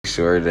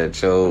sure that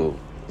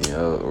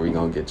we're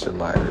gonna get your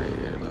lighter in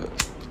here. Look.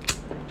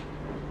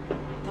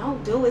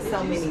 Don't do it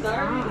so many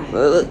times.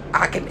 Look,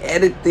 I can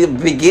edit the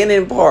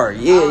beginning part.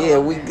 Yeah,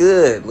 we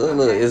good.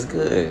 Look, it's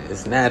good.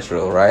 It's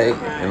natural, right?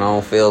 Okay. And I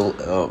don't feel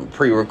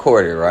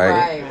pre-recorded,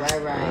 right?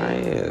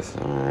 Right. Yes,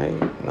 all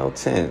right. No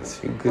tense.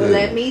 You good. Well,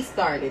 let me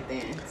start it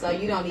then. So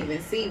you don't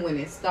even see when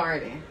it's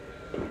starting.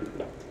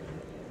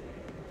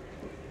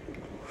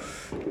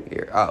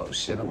 Here. Oh,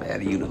 shit. I'm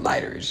adding you the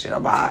lighter and shit.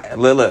 I'm high.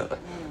 Look.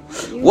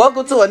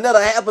 Welcome to another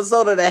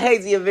episode of the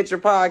Hazy Adventure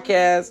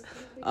Podcast.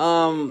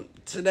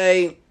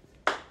 Today,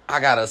 I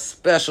got a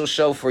special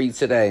show for you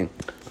today.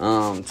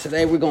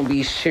 Today, we're going to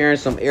be sharing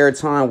some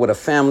airtime with a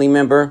family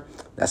member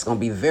that's going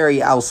to be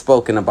very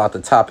outspoken about the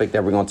topic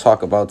that we're going to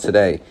talk about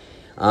today.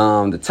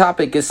 The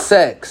topic is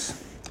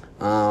sex.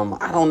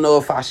 I don't know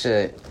if I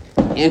should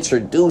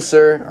introduce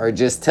her or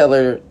just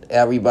tell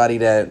everybody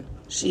that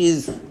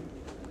she's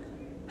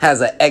has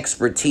an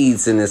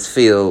expertise in this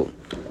field.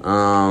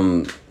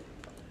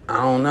 I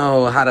don't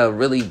know how to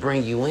really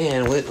bring you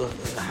in.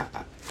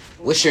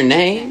 What's your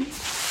name?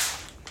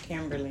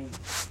 Kimberly.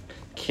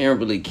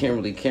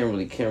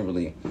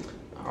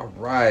 All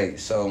right.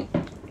 So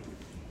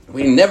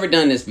we've never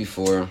done this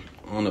before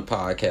on the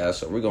podcast.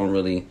 So we're going to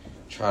really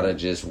try to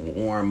just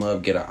warm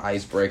up, get an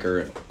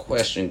icebreaker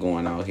question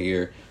going out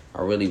here.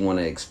 I really want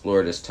to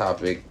explore this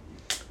topic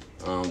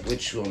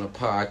with you on the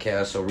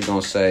podcast. So we're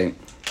going to say,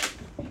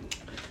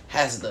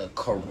 has the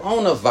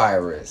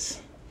coronavirus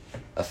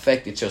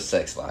affected your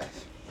sex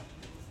life?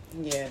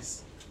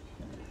 Yes.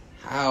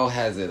 How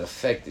has it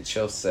affected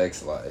your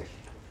sex life?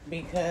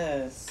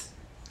 Because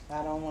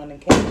I don't want to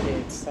catch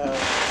it, so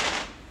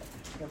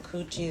the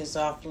coochie is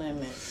off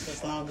limits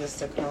as long as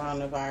the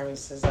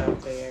coronavirus is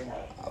out there.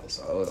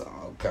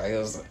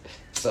 Okay.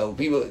 So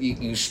people,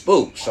 you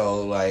spook.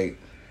 So like,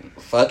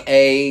 fuck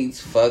AIDS,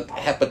 fuck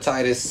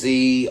hepatitis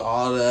C,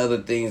 all the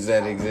other things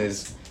that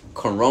exist.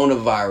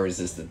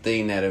 Coronavirus is the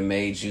thing that have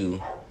made you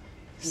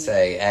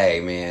say, hey,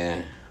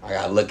 man, I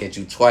got to look at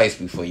you twice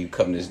before you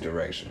come this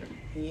direction.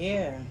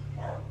 Yeah.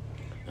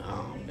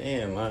 Oh,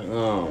 man.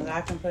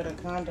 I can put a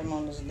condom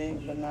on his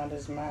dick, but not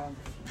his mouth.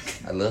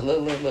 Look.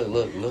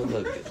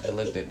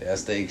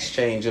 That's the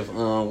exchange of,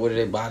 what are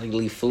they,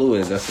 bodily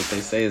fluids. That's what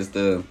they say is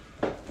the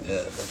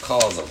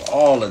cause of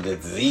all of the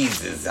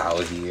diseases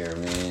out here,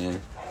 man.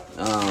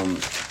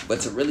 But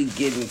to really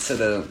get into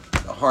the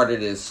heart of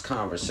this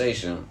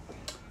conversation,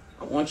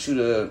 I want you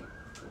to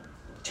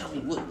tell me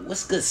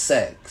what's good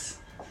sex.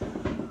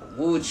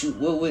 What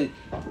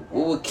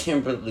would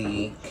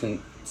Kimberly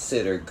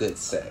consider good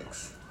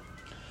sex?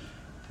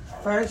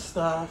 First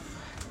off,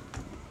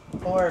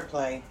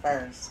 foreplay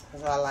first,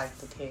 because I like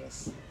to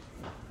kiss.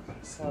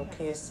 So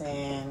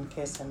kissing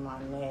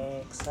my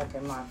neck,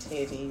 sucking my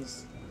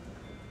titties.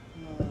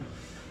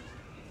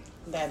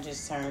 That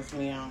just turns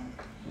me on.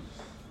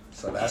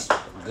 So that's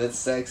what good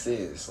sex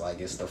is. Like,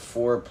 it's the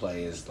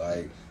foreplay. It's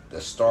like the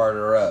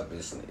starter up.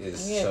 It's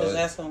because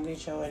that's going to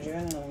get your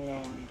adrenaline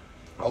going.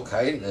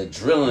 Okay, the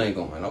adrenaline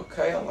going.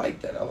 Okay, I like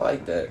that.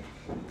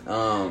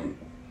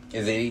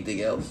 Is there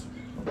anything else?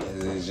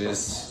 Is it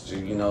just,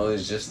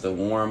 it's just the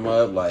warm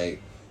up?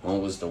 Like,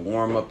 once the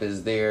warm up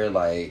is there,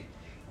 like,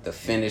 the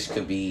finish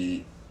could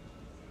be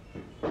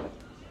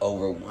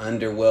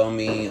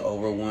overwhelming.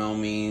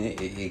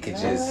 It could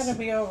just. It gotta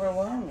be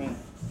overwhelming.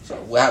 So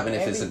what happens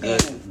if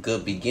it's a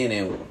good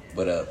beginning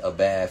but a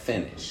bad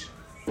finish?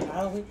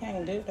 Oh, we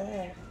can't do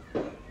that.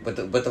 But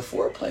the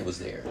foreplay was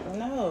there.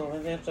 No,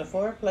 if the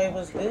foreplay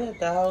was good,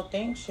 the whole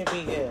thing should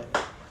be good.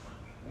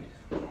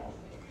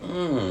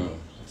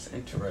 That's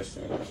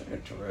interesting.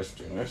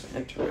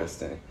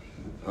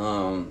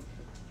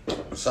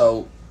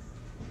 So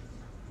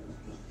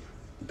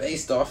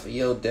based off of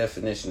your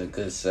definition of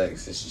good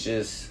sex, it's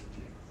just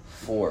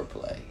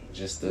foreplay,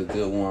 just a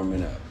good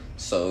warming up.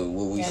 So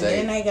what we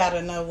say? And then they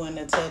gotta know when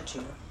to touch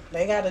you.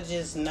 They gotta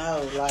just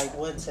know like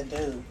what to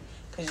do.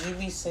 Cause you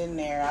be sitting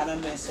there. I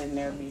done been sitting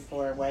there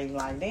before, waiting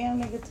like, damn,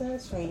 nigga,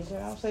 touch me. So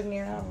I'm sitting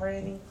there, I'm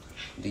ready.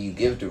 Do you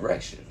give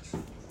directions?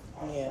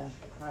 Yeah,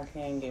 I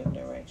can give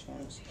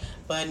directions.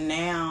 But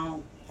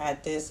now,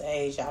 at this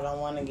age, I don't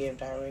want to give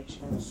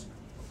directions.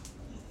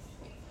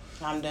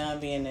 I'm done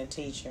being a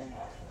teacher.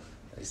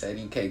 They said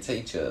you can't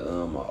teach a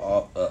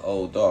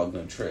old dog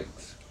no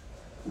tricks.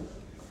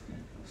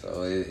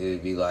 So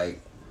it'd be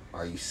like,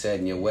 are you set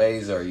in your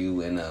ways, or are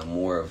you in a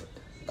more of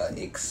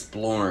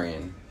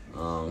exploring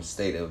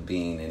state of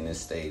being in this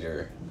state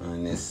or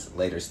in this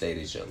later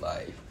stage of your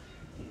life?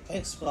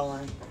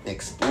 Exploring.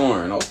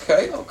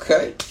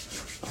 Okay.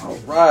 All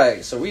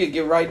right. So we can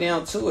get right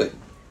down to it.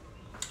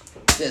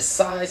 Does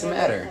size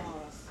matter?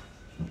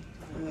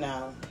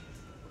 No.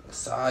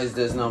 Size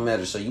does not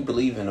matter. So you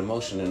believe in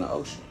emotion in the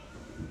ocean?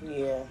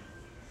 Yeah.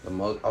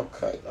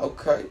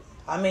 Okay.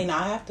 I mean,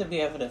 I have to be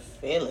able to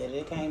feel it.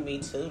 It can't be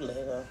too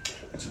little.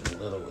 Too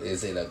little.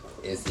 Is it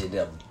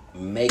a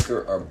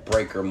maker or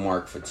breaker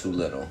mark for too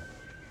little?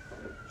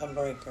 A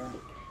breaker.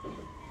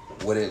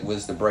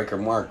 What's the breaker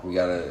mark? You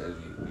got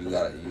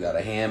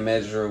a hand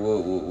measure.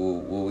 What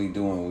we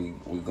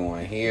doing? We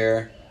going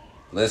here,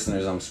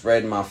 Listeners, I'm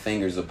spreading my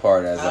fingers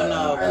apart as I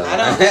know. Or I like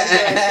don't-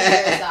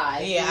 your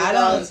side. Yeah, You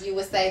I would don't- You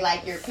would say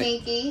like your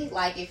pinky,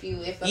 like if a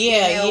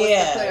Yeah, female was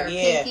yeah, to put her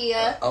yeah. pinky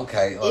up.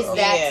 Okay. Is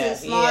that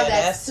too small? Yeah,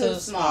 That's too too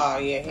small.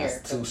 Yeah, here.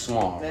 That's too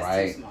small, That's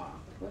right? too small.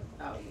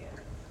 Oh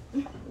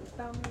yeah.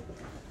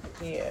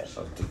 Yeah.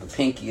 So the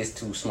pinky is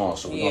too small.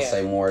 So we're gonna Yeah.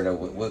 say more of the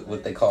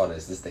what they call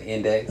this. This the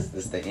index.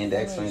 This the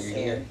index Let me finger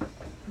see. here.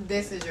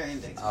 This is your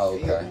index. Oh,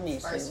 finger. okay. Let me see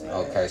First what-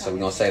 finger. Okay, so we're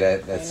gonna say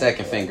that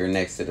second finger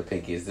next to the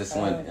pinky is this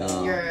one.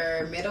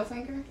 Your middle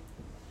finger?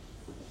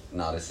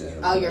 No, this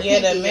isn't. Oh, your Yeah,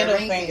 the pinky, your middle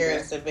ring finger finger.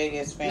 is the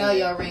biggest finger. No,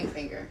 your ring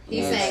finger.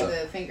 He's Yeah, saying so-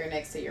 the finger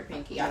next to your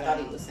pinky. I thought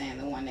he was saying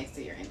the one next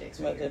to your index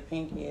But finger. the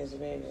pinky is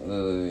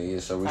bigger. Yeah,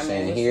 so we're I mean,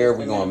 saying this here is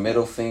we're the going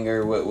middle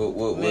finger. What's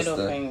Middle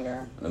the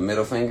finger. the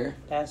middle finger?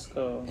 That's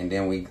cool. And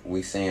then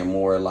we saying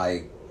more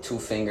like 2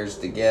 fingers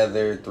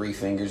together, 3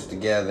 fingers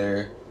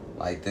together,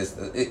 like this.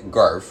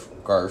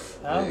 Girth.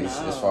 Oh, as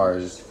no. far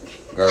as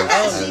girth.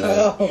 Oh, and,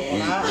 no.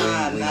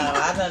 we- No.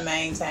 I done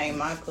maintained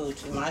my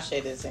coochie. My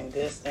shit is in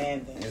good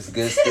standing. It's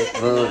good.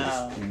 Look,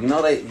 No. you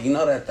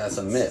know that that's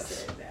a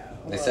myth.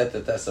 They said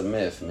that that's a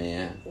myth,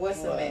 man.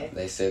 What's the What? myth?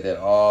 They said that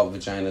all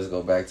vaginas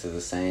go back to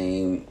the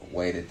same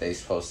way that they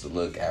supposed to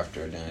look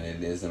after done.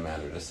 It doesn't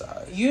matter the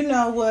size. You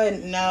know what?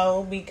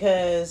 No,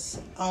 because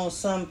on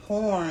some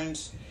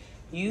porns,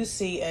 you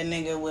see a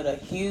nigga with a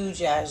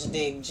huge ass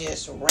dick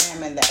just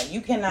ramming that.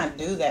 You cannot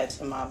do that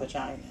to my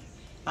vagina.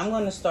 I'm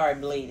gonna start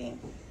bleeding.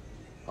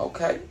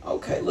 Okay.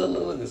 Look.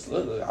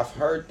 I've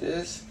heard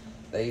this.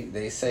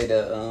 They say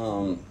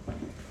the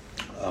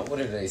what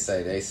did they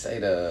say? They say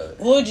the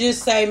We'll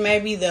just say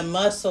maybe the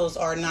muscles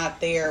are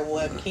not there.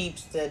 What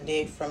keeps the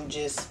dick from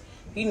just,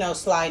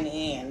 sliding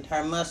in.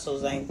 Her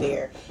muscles ain't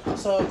there.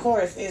 So, of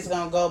course, it's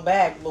going to go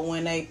back. But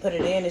when they put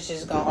it in, it's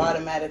just going to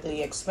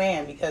automatically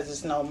expand because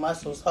there's no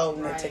muscles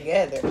holding Right. it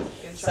together.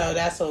 Good So, try.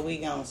 that's what we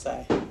going to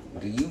say.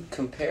 Do you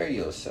compare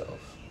yourself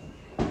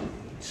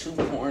to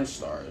porn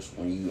stars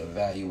when you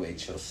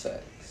evaluate your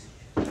sex?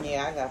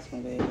 Yeah, I got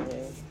some good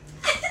dick.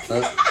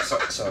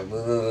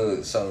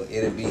 So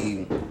it'd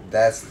be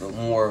that's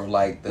more of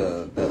like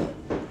the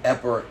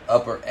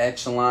upper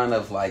echelon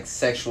of like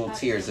sexual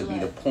tiers. It'd be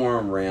the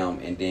porn realm,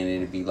 and then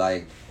it'd be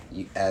like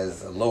you,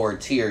 as a lower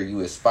tier,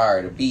 you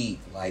aspire to be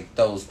like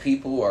those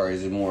people, or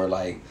is it more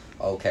like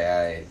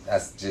okay,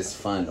 that's just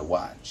fun to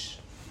watch?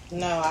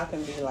 No, I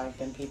can be like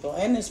them people.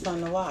 And it's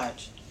fun to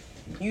watch.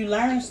 You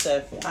learn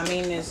stuff. I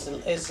mean, it's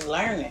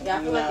learning. Yeah, I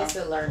feel you like know? it's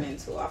a learning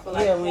tool. I feel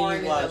like Yeah, porn when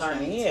is you a watch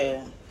learning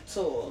yeah.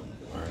 tool.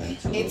 Learning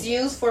too. It's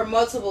used for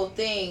multiple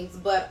things,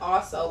 but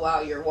also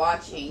while you're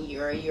watching,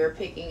 you're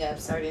picking up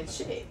certain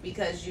shit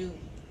because you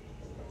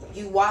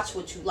watch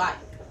what you like.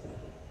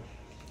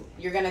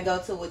 You're gonna go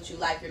to what you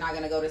like. You're not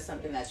gonna go to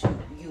something that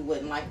you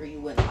wouldn't like, or you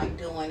wouldn't like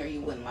doing, or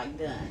you wouldn't like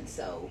done.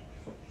 So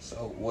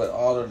with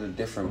all of the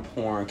different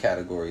porn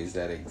categories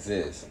that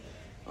exist,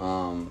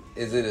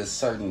 is it a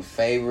certain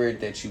favorite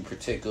that you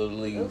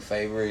particularly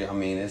favorite? I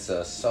mean, it's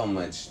so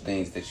much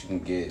things that you can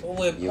get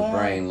With your porn,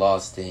 brain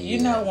lost in. You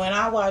know, when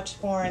I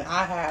watch porn,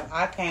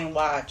 I can't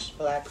watch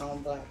black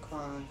on black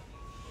crime.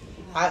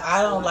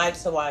 I don't like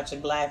to watch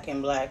black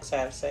and blacks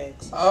have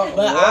sex. Oh,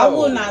 But I whoa,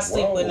 will not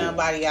sleep with whoa.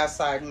 nobody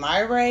outside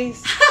my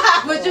race.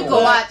 but you can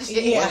But, watch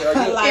it. Yeah, Wait, are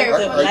I you- like are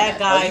the you- black are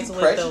guys you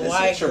with the prejudiced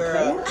white with your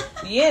girl. porn?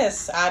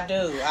 Yes, I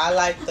do. I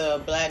like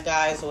the black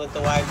guys with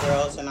the white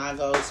girls, and I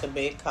go to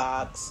big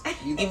cocks.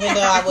 Even though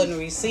I wouldn't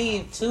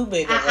receive too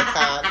big of a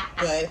cock,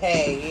 but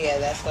hey, yeah,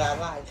 that's what I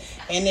like.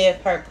 And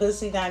if her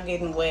pussy not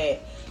getting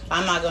wet,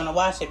 I'm not gonna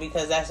watch it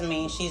because that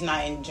means she's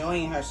not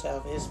enjoying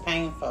herself. It's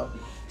painful.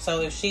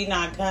 So if she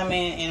not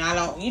coming, and I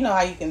don't, you know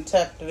how you can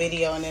tuck the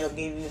video and it'll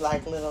give you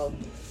like little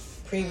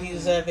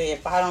previews of it.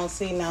 If I don't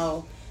see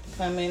no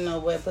coming, no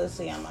wet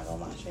pussy, I'm not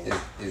gonna watch it.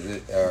 Is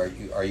it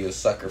are you a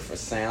sucker for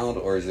sound,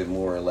 or is it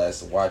more or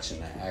less watching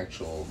the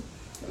actual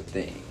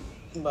thing?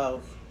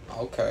 Both.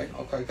 Okay.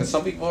 Because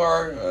some people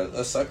are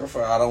a sucker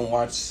for. I don't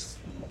watch.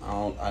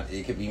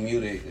 It could be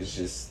muted. It's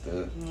just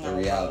the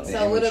reality.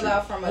 So what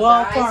about from a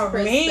Well, guy's for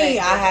perspective? me,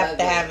 I have of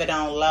to have it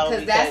on low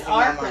because because that's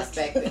our my-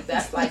 perspective.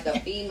 That's like a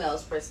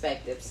female's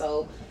perspective.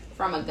 So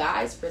from a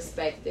guy's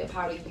perspective,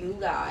 how do you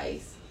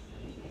guys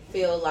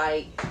feel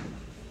like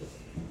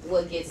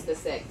what gets the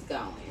sex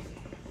going?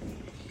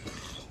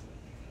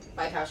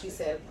 Like how she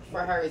said,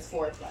 for her it's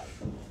foreplay.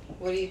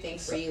 What do you think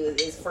for you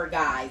is for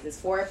guys? Is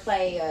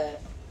foreplay?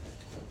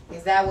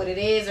 Is that what it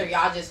is, or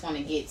y'all just want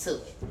to get to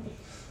it?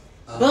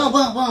 Boom,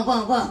 boom, boom,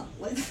 boom, boom.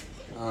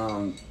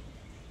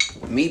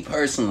 What? Me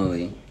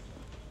personally,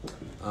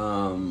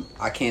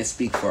 I can't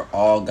speak for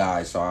all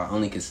guys, so I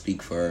only can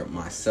speak for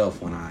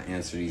myself when I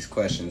answer these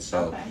questions.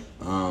 So,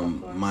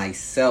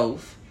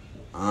 myself,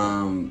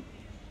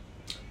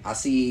 I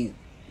see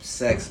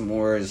sex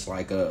more as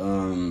like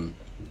an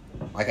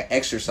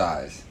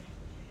exercise.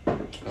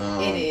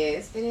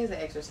 It is an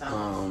exercise.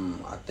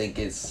 I think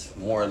it's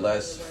more or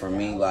less for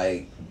me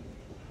like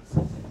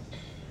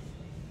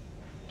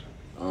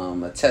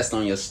a test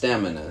on your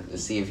stamina to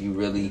see if you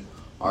really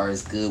are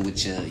as good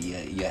with your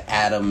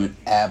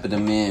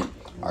abdomen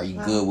Are you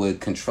good with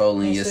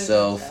controlling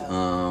yourself?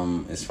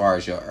 As far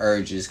as your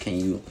urges, can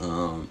you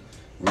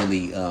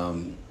really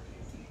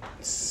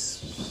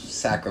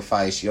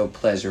sacrifice your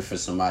pleasure for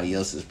somebody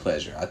else's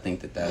pleasure? I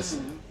think that's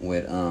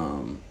what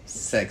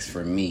sex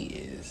for me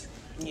is.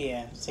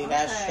 Yeah, see,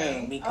 that's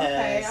true, because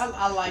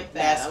I like that.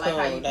 That's I like cool.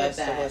 how you That's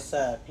put that. what's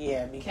up.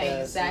 Yeah, because can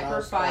you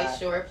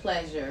sacrifice your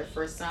pleasure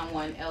for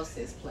someone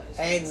else's pleasure?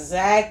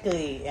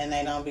 Exactly, and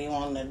they don't be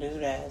wanting to do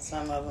that.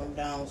 Some of them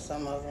don't.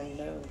 Some of them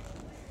do.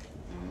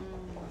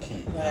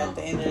 But at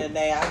the end of the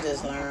day, I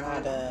just learned how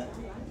to.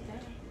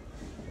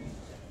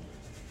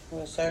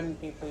 With certain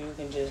people, you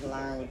can just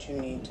learn what you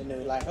need to do.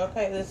 Like,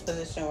 okay, this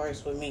position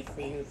works with me,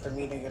 for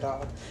me to get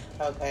off.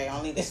 Okay,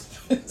 only this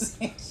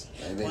position.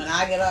 When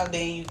I get off,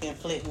 then you can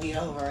flip me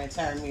over and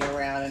turn me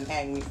around and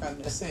hang me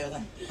from the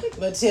ceiling.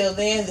 But till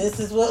then, this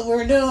is what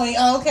we're doing.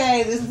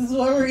 Okay, this is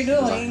what we're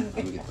doing.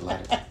 Let me get the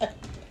lighter.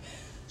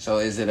 So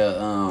is it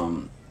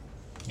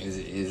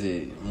is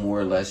it more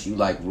or less you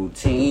like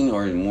routine,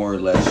 or more or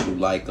less you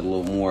like a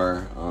little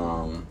more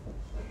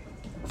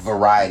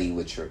variety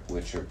with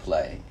your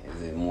play?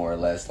 Is it more or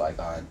less like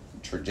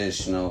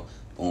traditional,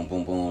 boom,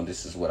 boom, boom,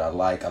 this is what I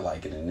like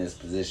it in this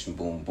position,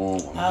 boom, boom,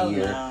 I'm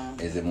here? No.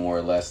 Is it more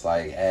or less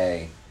like,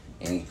 hey,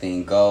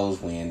 anything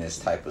goes, we in this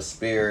type of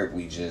spirit,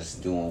 we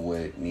just doing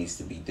what needs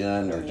to be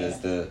done, or does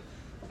the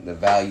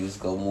values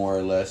go more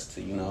or less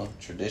to,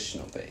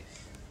 traditional base?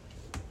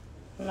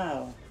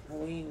 No.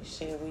 We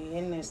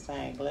in this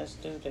thing. Let's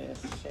do this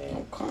shit.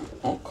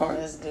 Okay.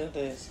 Let's do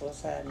this.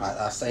 What's happening?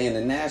 I say in the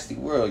nasty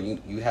world,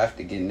 you have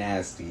to get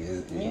nasty.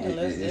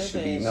 It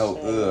should be no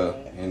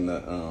in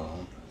the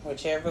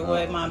whichever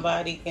way my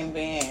body can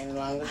bend, as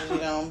long as we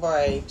don't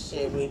break,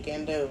 shit, we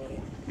can do it.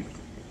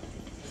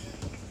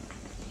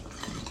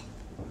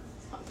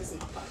 As long as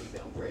my body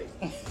don't break.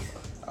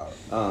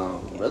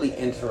 Really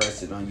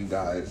interested on you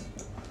guys.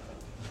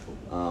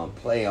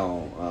 Play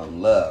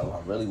on love. I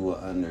really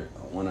want to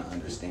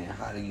understand,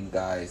 how do you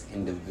guys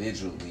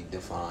individually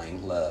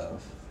define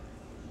love?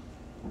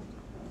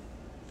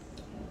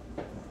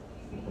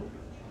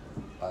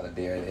 A lot of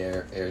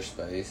dead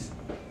airspace,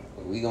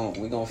 but we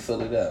gonna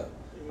fill it up.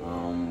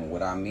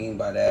 What I mean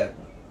by that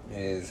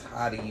is,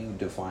 how do you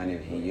define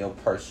it in your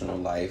personal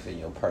life, in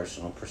your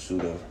personal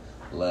pursuit of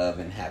love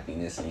and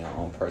happiness in your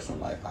own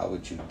personal life? How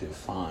would you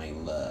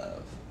define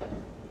love?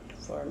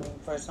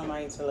 For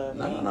somebody to love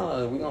me.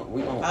 No. We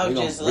gonna. Oh,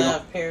 just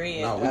love.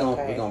 Period. No,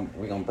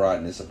 we gonna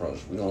broaden this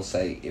approach. We gonna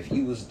say, if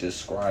you was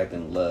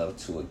describing love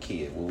to a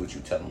kid, what would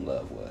you tell them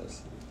love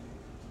was?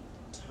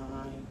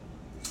 Time,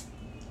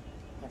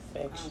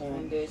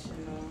 affection,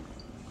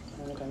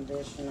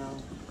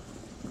 unconditional,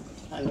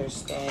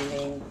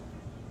 understanding,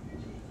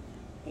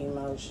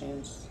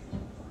 emotions,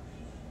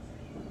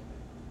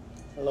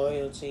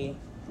 loyalty,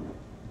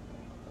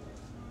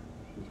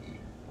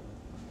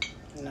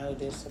 no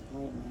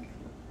disappointment.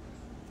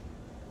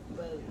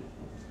 But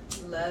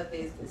love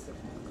is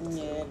disappointment.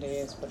 Yeah, it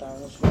is, but I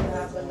wish we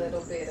have a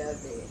little bit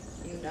of it,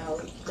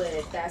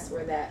 but that's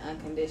where that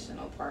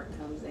unconditional part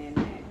comes in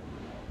at.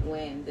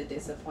 When the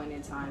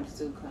disappointing times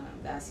do come,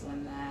 that's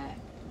when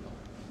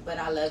but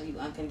I love you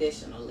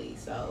unconditionally.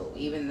 So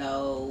even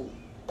though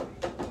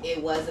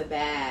it was a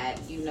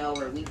bad,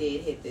 or we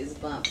did hit this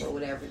bump, or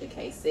whatever the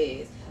case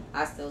is,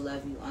 I still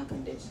love you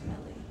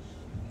unconditionally.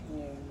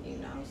 Yeah.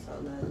 So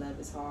love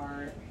is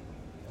hard.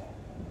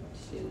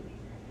 Shoot.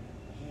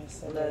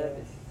 Yes, love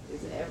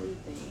is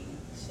everything.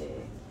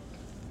 Shit.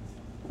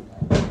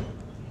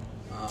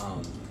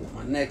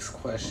 My next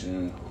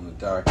question on the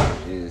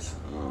docket is,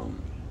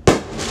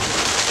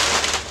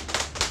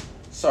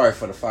 sorry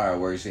for the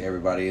fireworks,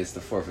 everybody. It's the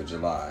 4th of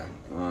July.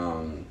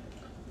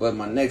 But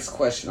my next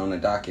question on the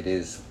docket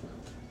is,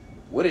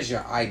 what does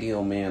your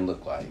ideal man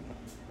look like?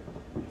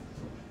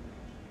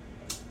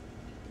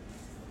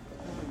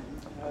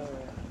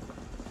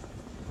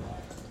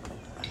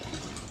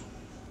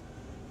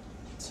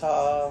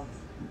 Tall.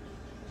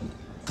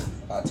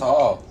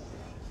 Tall?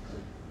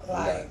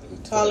 Like,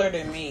 taller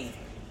than me.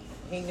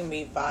 He can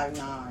be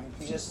 5'9",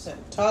 just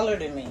taller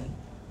than me.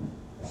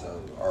 So,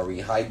 are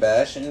we height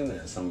bashing?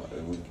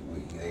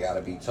 They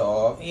gotta be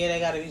tall? Yeah, they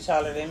gotta be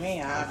taller than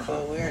me. I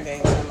feel weird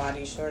dating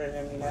somebody shorter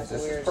than me. That's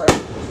weird.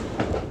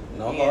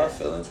 No hard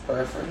feelings,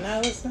 perfect.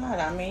 No, it's not.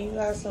 I mean, you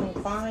got some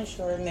fine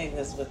short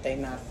niggas, but they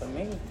not for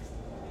me.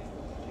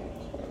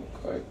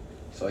 Okay.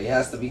 So he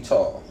has to be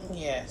tall.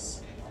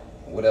 Yes.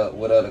 What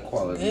other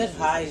qualities? Good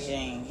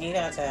hygiene. He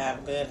got to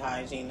have good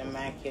hygiene,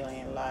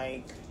 immaculate,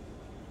 like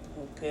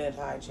good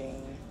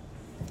hygiene.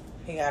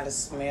 He got to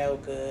smell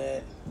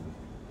good.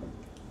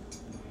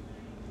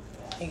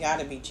 He got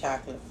to be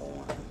chocolate for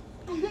one.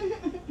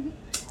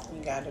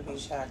 He got to be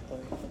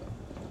chocolate.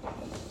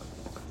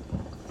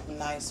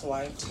 Nice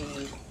white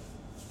teeth.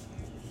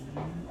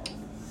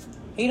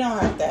 He don't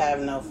have to have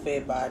no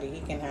fit body.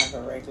 He can have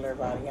a regular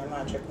body. I'm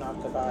not tripping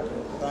off the body.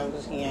 As long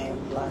as he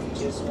ain't like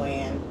just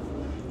weighing.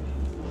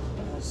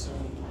 Let's see.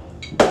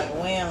 Like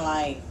weighing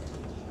like,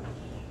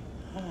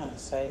 I gotta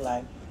say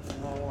like,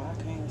 no, I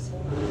can't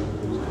say.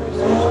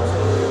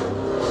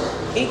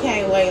 He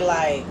can't weigh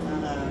like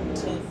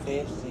 250.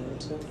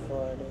 250,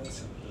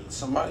 240.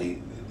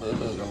 Somebody,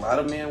 look, a lot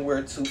of men wear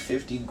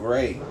 250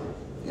 gray.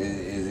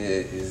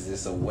 Is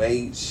this a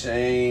weight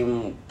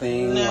shame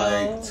thing? No,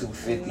 like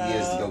 250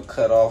 is your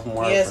cutoff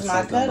mark? Yes, for my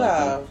something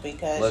cutoff,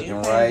 because you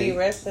can't right? be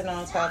resting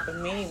on top of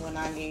me when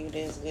I give you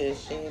this good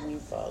shit and you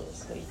fall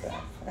asleep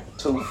after.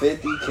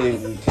 250?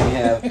 You can't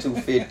have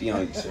 250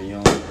 on you, so you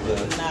don't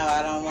look. No,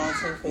 I don't want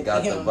 250. You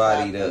got the on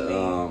body top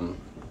of me.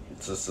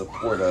 to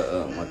support a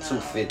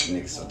 250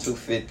 nigga. So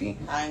 250.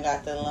 I ain't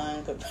got the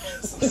lung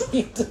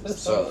capacity to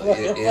So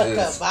support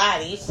a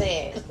body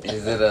shit.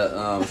 Is it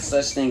a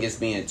such thing as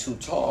being too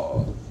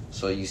tall?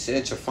 So you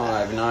said your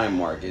 5'9"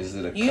 mark. Is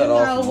it a You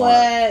cutoff know mark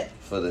what?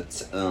 for the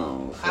for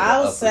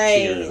I'll the upper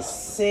say tiers?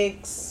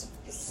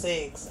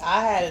 6'6".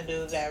 I had a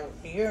dude that,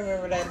 you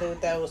remember that dude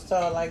that was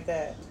tall like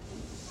that?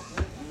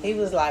 He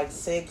was like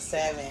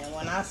 6'7".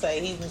 When I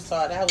say he was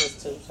tall, that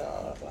was too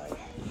tall. Like,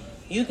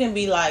 you can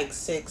be like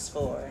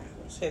 6'4".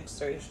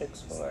 6'3",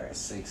 6'4".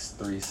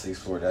 6'3",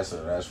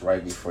 6'4". That's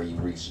right before you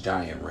reach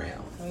giant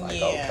round. Like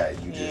Yeah, okay,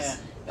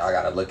 y'all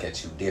gotta look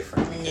at you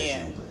different.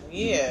 Yeah,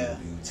 You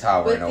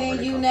towering But over then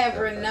the you company.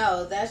 never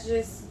know. That's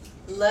just,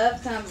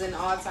 love comes in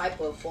all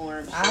type of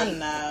forms. I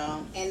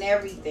know. And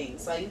everything.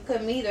 So you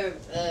could meet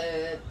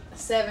a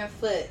 7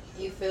 foot,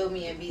 you feel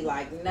me, and be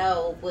like,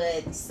 no,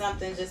 but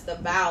something just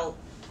about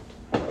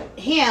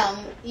him,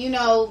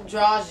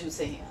 draws you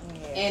to him.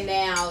 Yeah.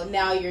 And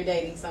now you're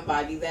dating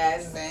somebody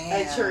that's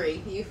Damn. a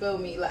tree. You feel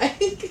me?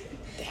 Like,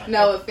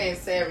 no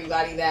offense to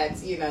everybody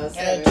that's, 17.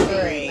 A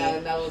tree.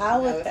 No, How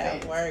no would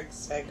that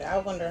offense. work? I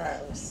wonder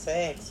how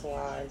sex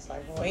wise.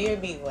 Like, when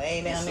you'd be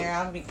way down there,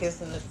 I'll be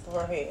kissing his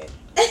forehead.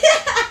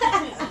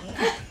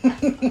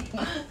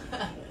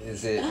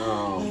 Is it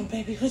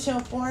Baby, put your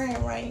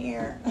forehead right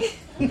here.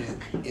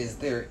 is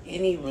there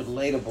any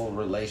relatable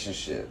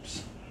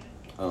relationships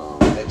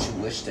that you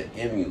wish to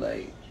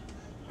emulate?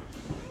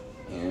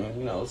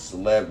 And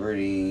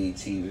celebrity,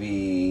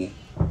 TV,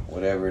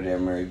 whatever there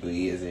may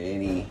be. Is there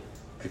any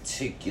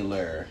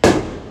particular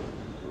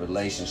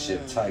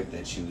relationship type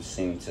that you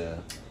seem to?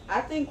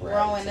 I think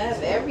growing up,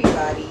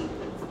 everybody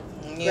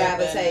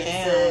gravitated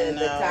to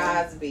the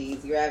Cosby.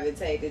 Cosbys,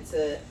 gravitated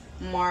to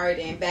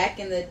Martin. Back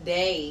in the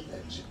day,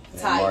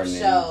 type Martin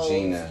and shows,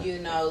 Gina.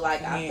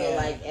 I feel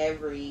like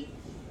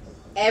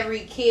every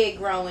kid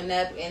growing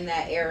up in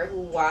that era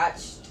who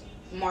watched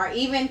Martin,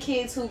 even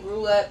kids who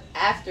grew up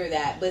after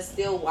that but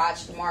still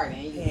watched Martin,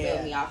 you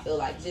feel me? I feel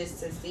like just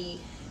to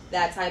see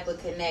that type of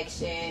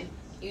connection,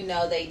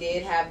 they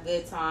did have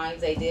good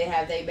times, they did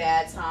have their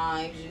bad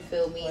times, you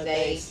feel me? But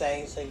they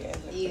stay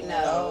together.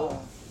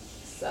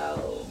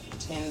 So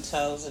 10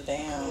 toes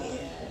down.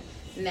 yeah.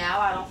 Now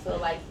I don't feel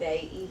like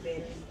they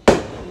even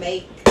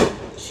make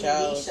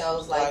shows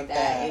like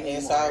that anymore.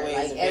 It's always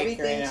like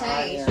everything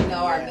changed.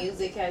 Our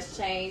music has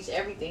changed.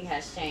 Everything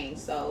has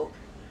changed. So,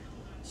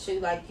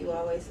 shoot, like you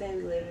always say,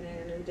 we living in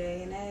a new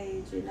day and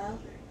age. You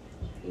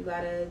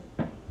gotta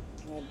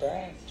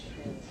adapt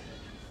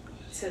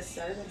to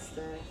certain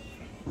stuff.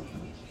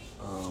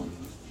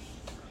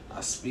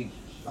 I speak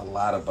a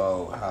lot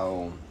about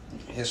how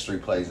history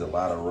plays a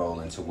lot of role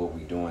into what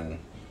we're doing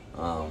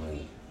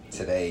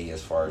today,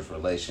 as far as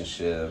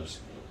relationships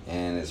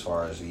and as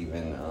far as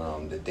even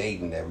the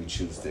dating that we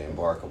choose to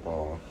embark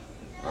upon.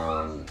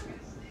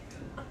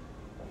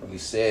 We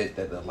said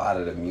that a lot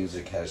of the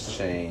music has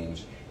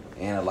changed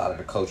and a lot of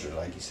the culture.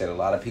 Like you said, a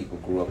lot of people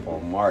grew up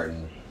on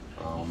Martin,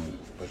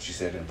 but you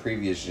said in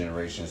previous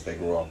generations they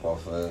grew up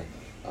off of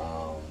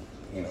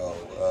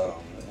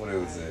what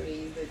was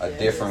it? A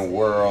Different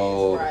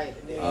World. Right,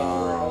 a Different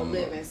World.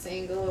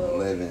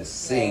 Living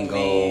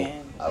Single.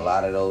 A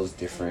lot of those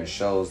different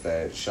shows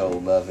that show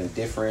love in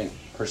different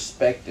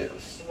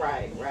perspectives.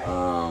 Right.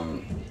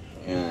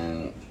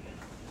 And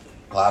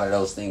a lot of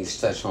those things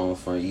touch home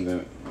for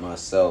even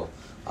myself.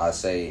 I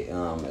say,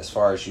 as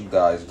far as you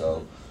guys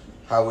go,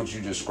 how would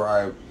you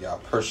describe your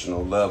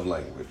personal love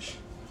language?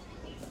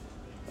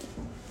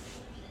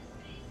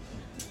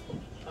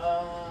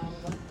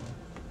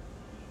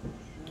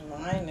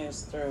 Mine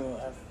is through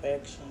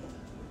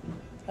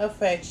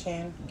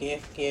affection,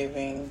 gift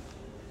giving,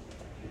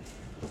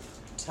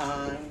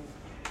 time.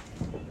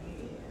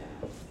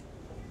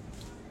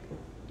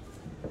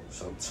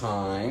 So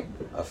time,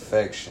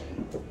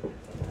 affection,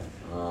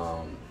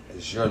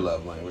 is your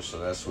love language. So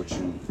that's what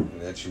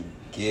you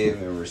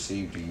give and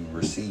receive. Do you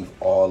receive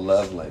all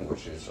love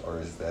languages,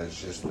 or is that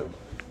just the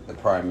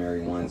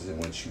primary ones in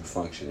which you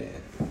function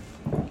in?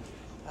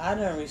 I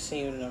don't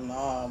receive them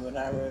all, but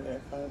I really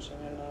function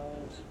in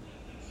those.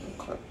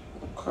 Okay.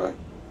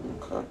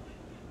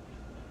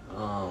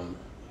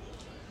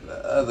 The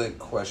other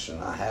question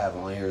I have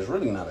on here is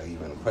really not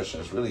even a question.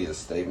 It's really a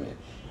statement.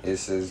 It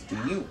says, "Do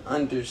you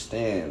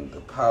understand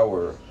the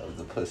power of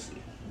the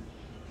pussy?"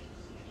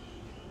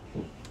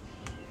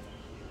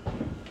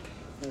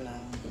 No.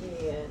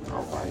 Yeah.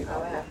 All right. I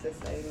would have to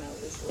say no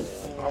as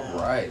well.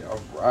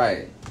 All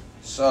right.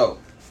 So,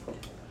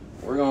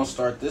 we're going to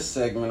start this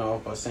segment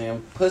off by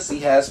saying pussy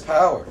has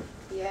power.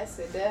 Yes,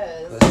 it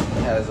does.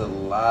 Pussy has a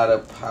lot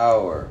of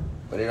power.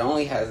 But it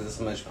only has as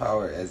much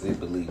power as it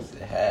believes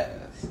it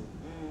has.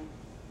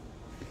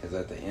 Because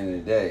at the end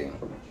of the day,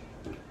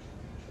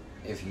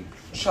 if you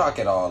chalk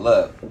it all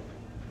up,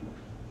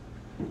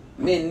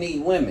 men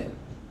need women.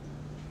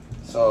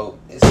 So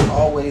it's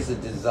always a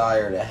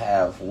desire to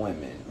have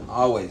women.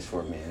 Always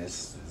for men.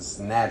 It's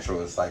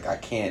natural. It's like I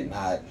can't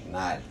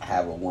not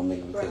have a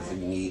woman because you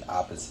need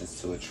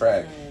opposites to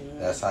attract.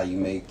 That's how you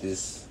make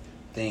this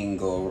thing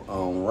go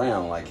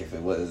around. Like if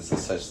it was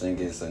such thing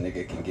as a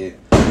nigga can get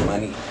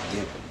money,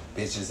 get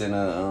bitches in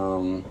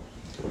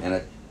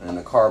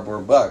a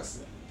cardboard box,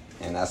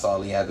 and that's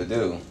all he had to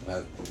do.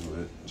 He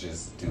would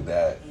just do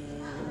that.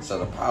 So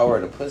the power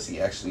of the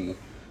pussy actually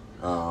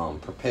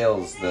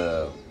propels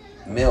the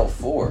male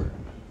forward,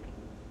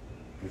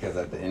 because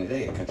at the end of the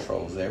day it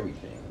controls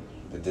everything.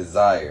 The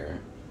desire.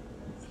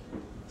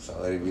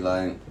 So it'd be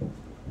like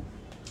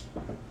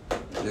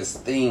this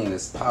thing,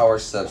 this power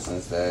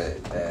substance that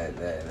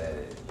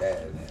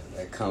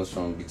comes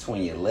from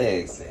between your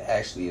legs. It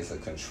actually is a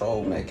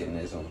control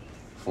mechanism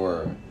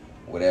for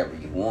whatever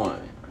you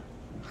want,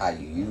 how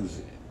you use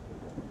it.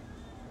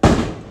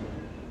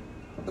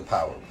 The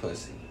power of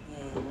pussy.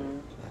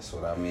 That's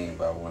what I mean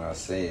by when I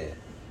said,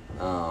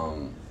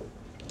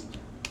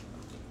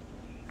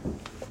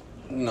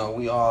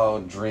 we all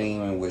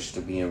dream and wish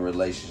to be in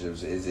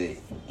relationships. Is it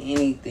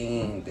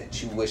anything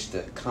that you wish to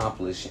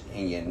accomplish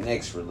in your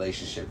next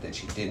relationship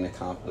that you didn't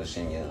accomplish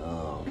in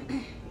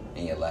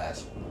your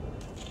last one?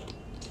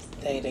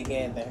 Stay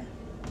together.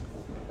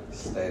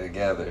 Stay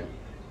together.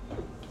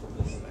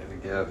 Stay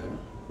together.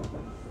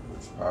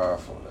 That's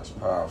powerful. That's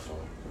powerful.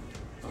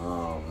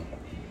 I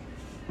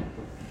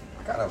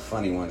got a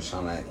funny one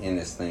trying to end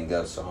this thing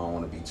up, so I don't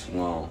want to be too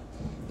long.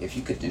 If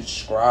you could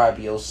describe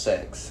your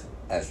sex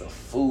as a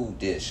food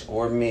dish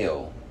or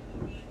meal,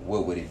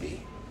 what would it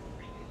be?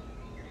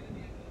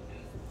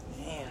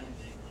 Man.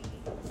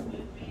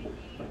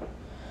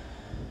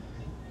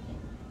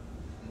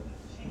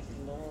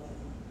 Lord.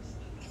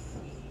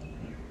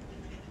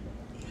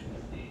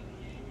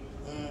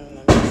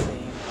 Let me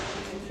see.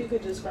 If you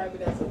could describe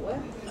it as a what?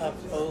 A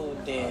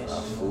food dish.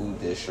 A food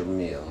dish or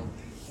meal.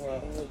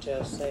 What would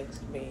your sex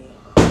be?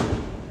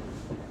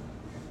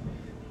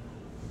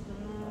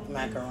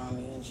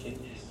 Macaroni and cheese.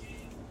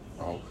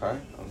 Okay.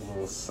 A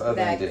little southern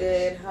That dish.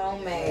 good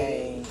homemade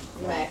Hey,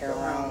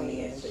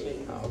 macaroni and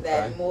cheese. Okay.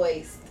 That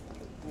moist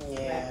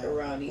Yeah.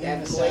 macaroni. I'm That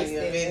gonna show moist you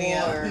a and video.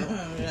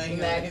 warm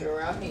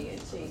macaroni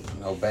and cheese.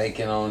 No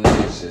bacon on it.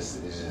 It's just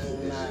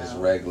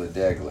regular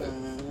degler.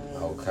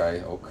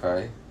 Okay.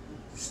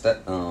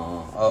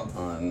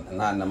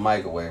 Not in the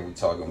microwave. We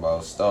talking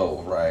about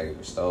stove, right?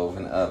 Stove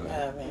in the oven.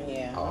 Oven,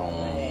 yeah.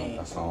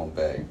 That's home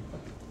bake.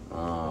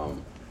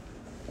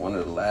 One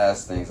of the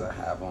last things I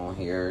have on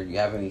here. You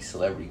have any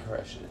celebrity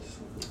crushes?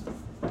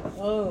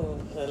 Oh,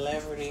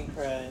 celebrity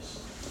crush.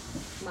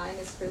 Mine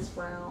is Chris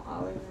Brown.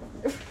 Oliver.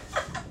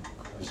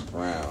 Chris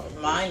Brown.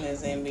 Mine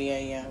is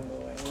NBA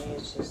Youngboy. He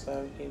is just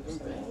so cute.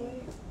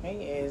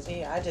 He is.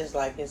 I just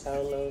like his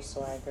whole little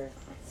swagger.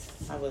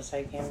 I would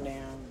take him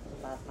down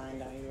if I find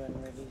out he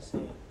wasn't really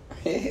sick.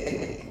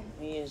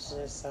 He is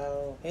just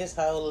so. His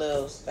whole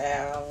little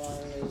style. I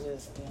want him to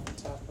just be on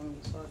top of me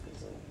so I can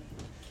see him.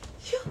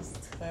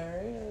 For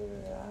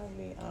real,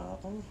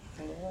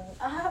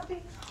 I'll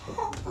be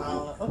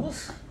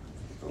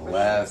The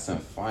last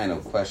and final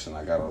question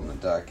I got on the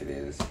docket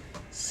is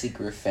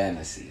secret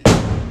fantasy.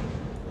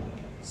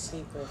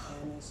 Secret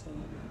fantasy.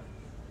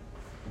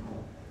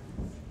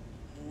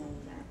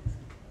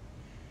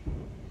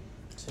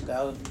 To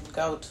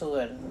go to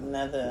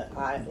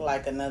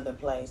another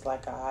place,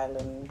 like an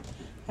island,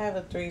 have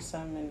a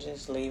threesome and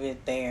just leave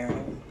it there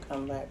and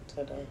come back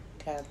to the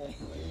cabin.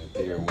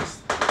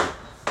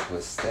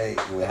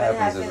 What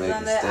happens if Vegas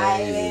on the stays in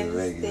island?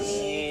 Vegas?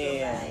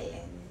 Yeah.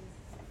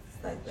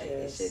 Like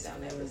Vegas shit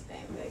don't ever stay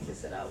in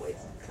Vegas. It always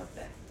come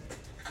back.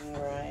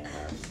 Right.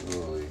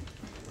 Absolutely.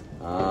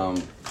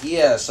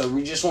 So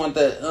we just want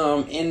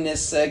to end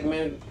this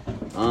segment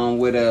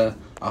with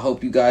I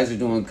hope you guys are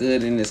doing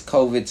good in this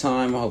COVID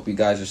time. I hope you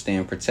guys are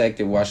staying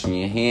protected, washing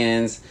your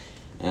hands,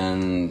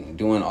 and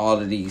doing all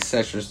of these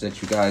extras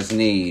that you guys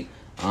need.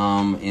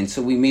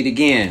 Until we meet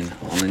again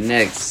on the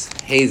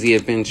next Hazy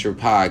Adventure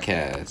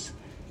podcast.